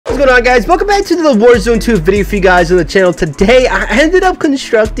going on, guys? Welcome back to the Warzone 2 video for you guys on the channel. Today I ended up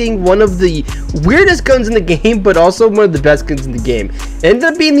constructing one of the weirdest guns in the game, but also one of the best guns in the game. It ended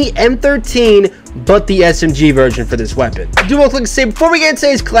up being the M13, but the SMG version for this weapon. I do want to say before we get into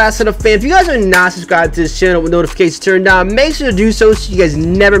today's class setup, fan, if you guys are not subscribed to this channel with notifications turned on, make sure to do so you guys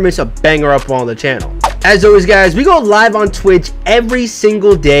never miss a banger up on the channel. As always, guys, we go live on Twitch every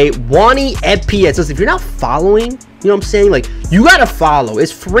single day, 1 FPS. Listen, if you're not following, you know what I'm saying? Like, you gotta follow.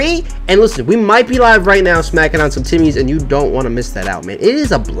 It's free. And listen, we might be live right now smacking on some Timmies, and you don't want to miss that out, man. It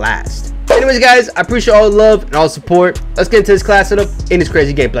is a blast. Anyways, guys, I appreciate all the love and all the support. Let's get into this class setup and this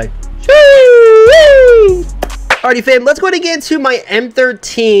crazy gameplay. Alrighty, fam, let's go ahead and get into my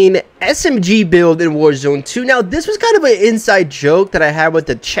M13 SMG build in Warzone 2. Now, this was kind of an inside joke that I had with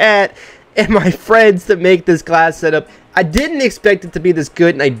the chat and my friends to make this class setup. I didn't expect it to be this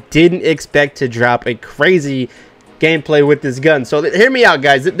good, and I didn't expect to drop a crazy gameplay with this gun. So hear me out,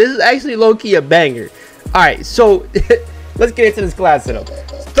 guys. This is actually low-key a banger. All right, so let's get into this class setup.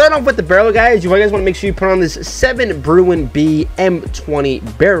 Start off with the barrel, guys. You guys want to make sure you put on this 7W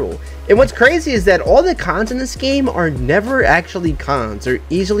M20 barrel. And what's crazy is that all the cons in this game are never actually cons. They're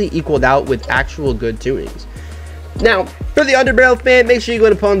easily equaled out with actual good tunings. Now, for the underbarrel, fan, make sure you're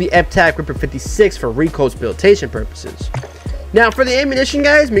going to put on the 𝐁𝐔𝐒𝐈𝐑𝐈𝐄𝐒 Ripper 56 for recoil stabilization purposes. Now, for the ammunition,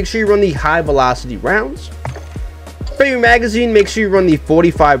 guys, make sure you run the high velocity rounds. For your magazine, make sure you run the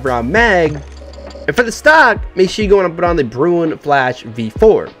 45 round mag. And for the stock, make sure you go and put on the Bruin Flash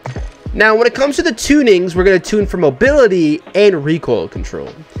V4. Now, when it comes to the tunings, we're going to tune for mobility and recoil control.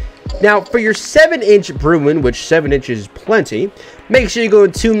 Now, for your 7-inch Bruin, which 7 inches is plenty, make sure you go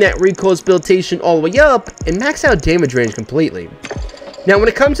and tune that recoil stabilization all the way up and max out damage range completely. Now, when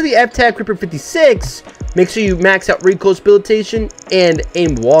it comes to the 𝐁𝐔𝐒𝐈𝐑𝐈𝐄𝐒 Ripper 56, make sure you max out recoil stabilization and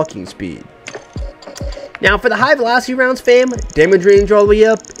aim walking speed. Now, for the high velocity rounds, fam, damage range all the way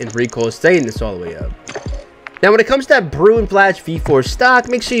up and recoil steadiness all the way up. Now, when it comes to that Bruin Flash V4 stock,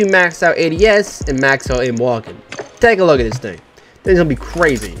 make sure you max out ADS and max out aim walking. Take a look at this thing. This is gonna be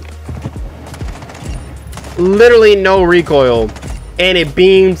crazy. Literally no recoil, and it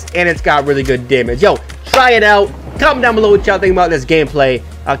beams, and it's got really good damage. Yo, try it out. Comment down below what y'all think about this gameplay.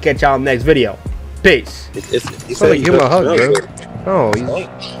 I'll catch y'all in the next video. Peace. Give him a hug, bro. Oh, he's...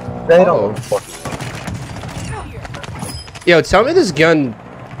 Yo, tell me this gun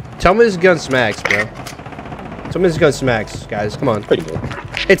smacks, bro. Tell me this gun smacks, guys. Come on. Pretty good.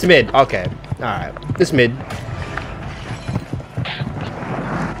 It's mid. Okay. Alright. It's mid.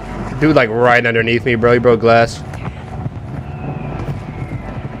 Dude, like, right underneath me, bro. He broke glass.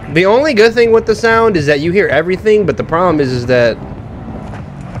 The only good thing with the sound is that you hear everything, but the problem is that...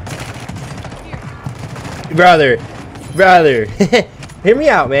 Brother. Hear me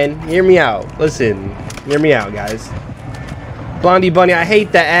out, man. Hear me out. Listen. Hear me out, guys. Blondie Bunny, I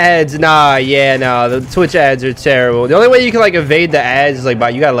hate the ads. Nah, the Twitch ads are terrible. The only way you can like evade the ads is like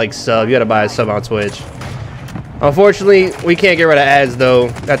you gotta like sub. You gotta buy a sub on Twitch. Unfortunately, we can't get rid of ads though.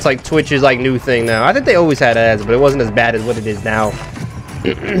 That's like Twitch's like new thing now. I think they always had ads, but it wasn't as bad as what it is now.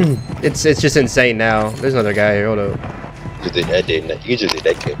 It's just insane now. There's another guy here. Hold up. You just did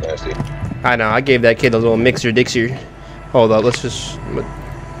that kid, nasty. I know. I gave that kid a little mixer dixer. Hold up. Let's just let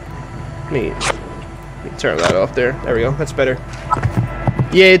me turn that off there. There we go. That's better.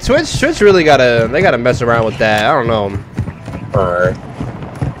 Yeah, Twitch really gotta mess around with that. I don't know. Alright.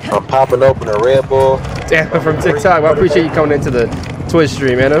 I'm popping open a Red Bull. Damn, from TikTok. Well, I appreciate you coming into the Twitch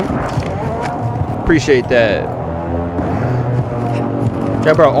stream, man. Appreciate that.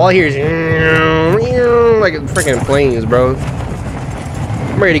 Yeah, bro, all I hear is like freaking planes, bro.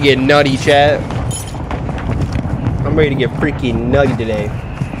 I'm ready to get nutty, chat. I'm ready to get freaking nutty today.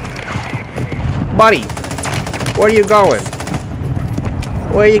 Buddy, where are you going?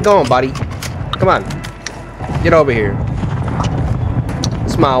 Where are you going, buddy? Come on. Get over here.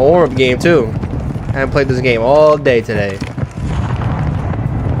 It's my warm-up game, too. I haven't played this game all day today.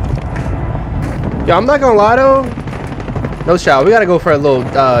 Yo, I'm not gonna lie, though. No shot. We gotta go for a little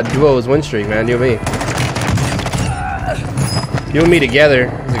duos win streak, man. You and me. You and me together.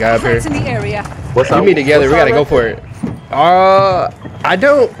 There's a guy up here. You and me together. We gotta go for it. I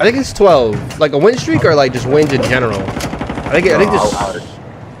think it's 12. Like a win streak or like just wins in general. I think this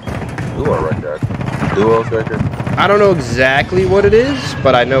Duo record. Duo's record. I don't know exactly what it is,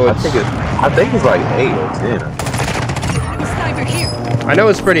 but I know it's I think it's like 8 or 10. I know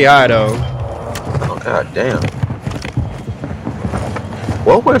it's pretty high though. Oh god damn.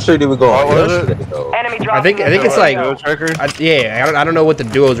 What win streak did we go on yesterday though? I think it's like I don't know what the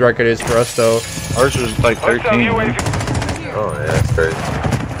duos record is for us though. Ours was like 13. Oh yeah, that's crazy.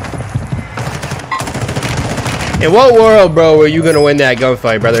 In what world, bro, are you gonna win that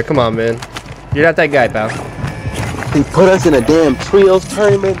gunfight, brother? Come on, man. You're not that guy, pal. He put us in a damn trios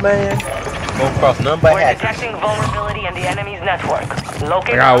tournament, man. Won't cross none but We're hackers. detecting vulnerability in the enemy's network.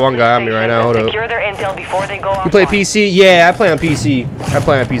 Locate I got one guy on me right now. Hold up. secure their intel before they go You play offline. PC? Yeah, I play on PC. I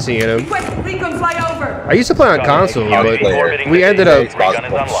play on PC, you know. Recon flyover. I used to play on console, but we ended up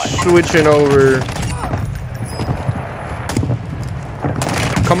switching over.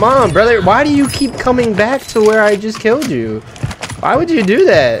 Come on, brother. Why do you keep coming back to where I just killed you? Why would you do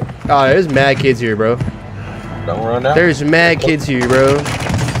that? Oh, there's mad kids here, bro. Don't run out. There's mad kids here, bro.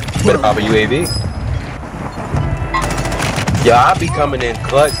 Better pop a UAV. Yeah, I be coming in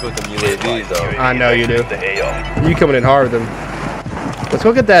clutch with them UAVs though. I know you do. You coming in hard with them. Let's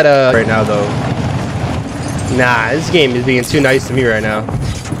go get that right now, though. Nah, this game is being too nice to me right now.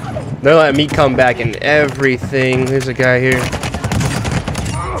 They're letting me come back and everything. There's a guy here.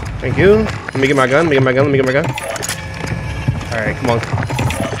 Thank you. Let me get my gun. Let me get my gun. Let me get my gun. All right, come on.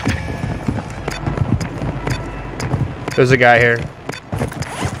 There's a guy here.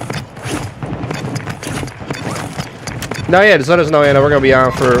 No, yeah, just let us know, Anna. We're gonna be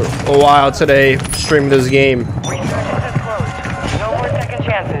on for a while today, streaming this game. Resources is closed. No more second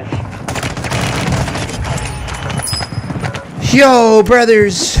chances. Yo,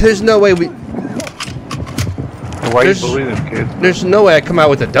 brothers, there's no way we. Why you There's- bully them kids? There's no way I come out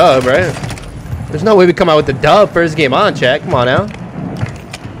with a dub, right? There's no way we come out with the dub first game on, chat. Come on now.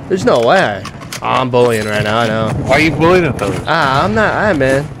 There's no way. Oh, I'm bullying right now, I know. Why you bullying them fellas? Ah, I'm not. Ah,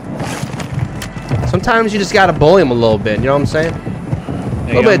 man. Sometimes you just gotta bully them a little bit. You know what I'm saying? A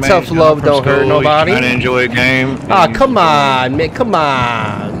little bit of tough love don't hurt nobody. Trying to enjoy a game. Ah, come on, man. Come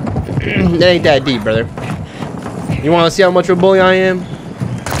on. That ain't that deep, brother. You want to see how much of a bully I am?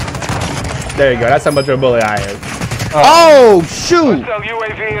 There you go. That's how much of a bully I am. Oh, shoot!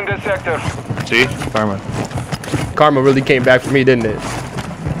 UAV in this sector. See, karma. Karma really came back for me, didn't it?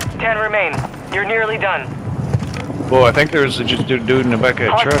 10 remain. You're nearly done. Well, I think there was just a dude in the back of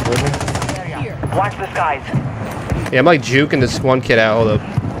that truck, wasn't there? Watch the skies. Yeah, I'm like juking this one kid out. Hold up.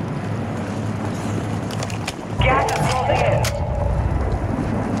 Gas is closing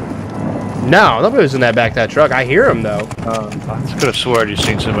in. No, nobody was in that back of that truck. I hear him though. I could have swore I just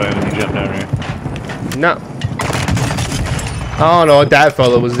seen somebody when you jumped down there. No. I don't know what that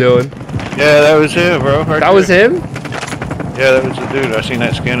fella was doing. Yeah, that was him, bro. Right That was there. him? Yeah, that was the dude. I seen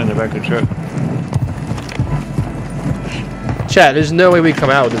that skin in the back of the truck. Chat, there's no way we come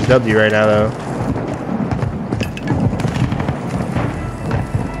out with this W right now though.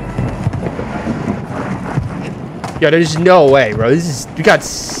 Yo, there's no way, bro. This is, we got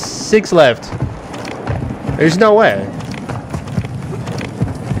 6 left. There's no way.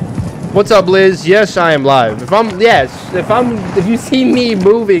 What's up, Liz? Yes, I am live. If you see me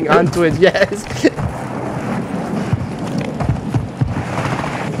moving on Twitch, yes.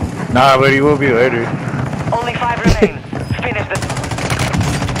 Nah, but he will be later. Only 5 remain. Finish the...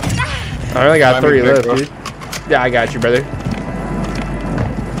 I only got 3 left, bro. dude. Yeah, I got you, brother.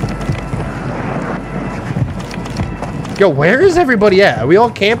 Yo, where is everybody at? Are we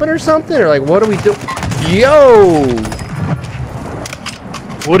all camping or something? Or like, what are we doing? Yo!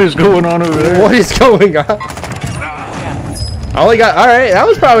 What is going on over there? What is going on? I only got, alright, that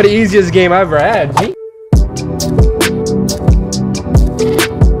was probably the easiest game I've ever had. Gee.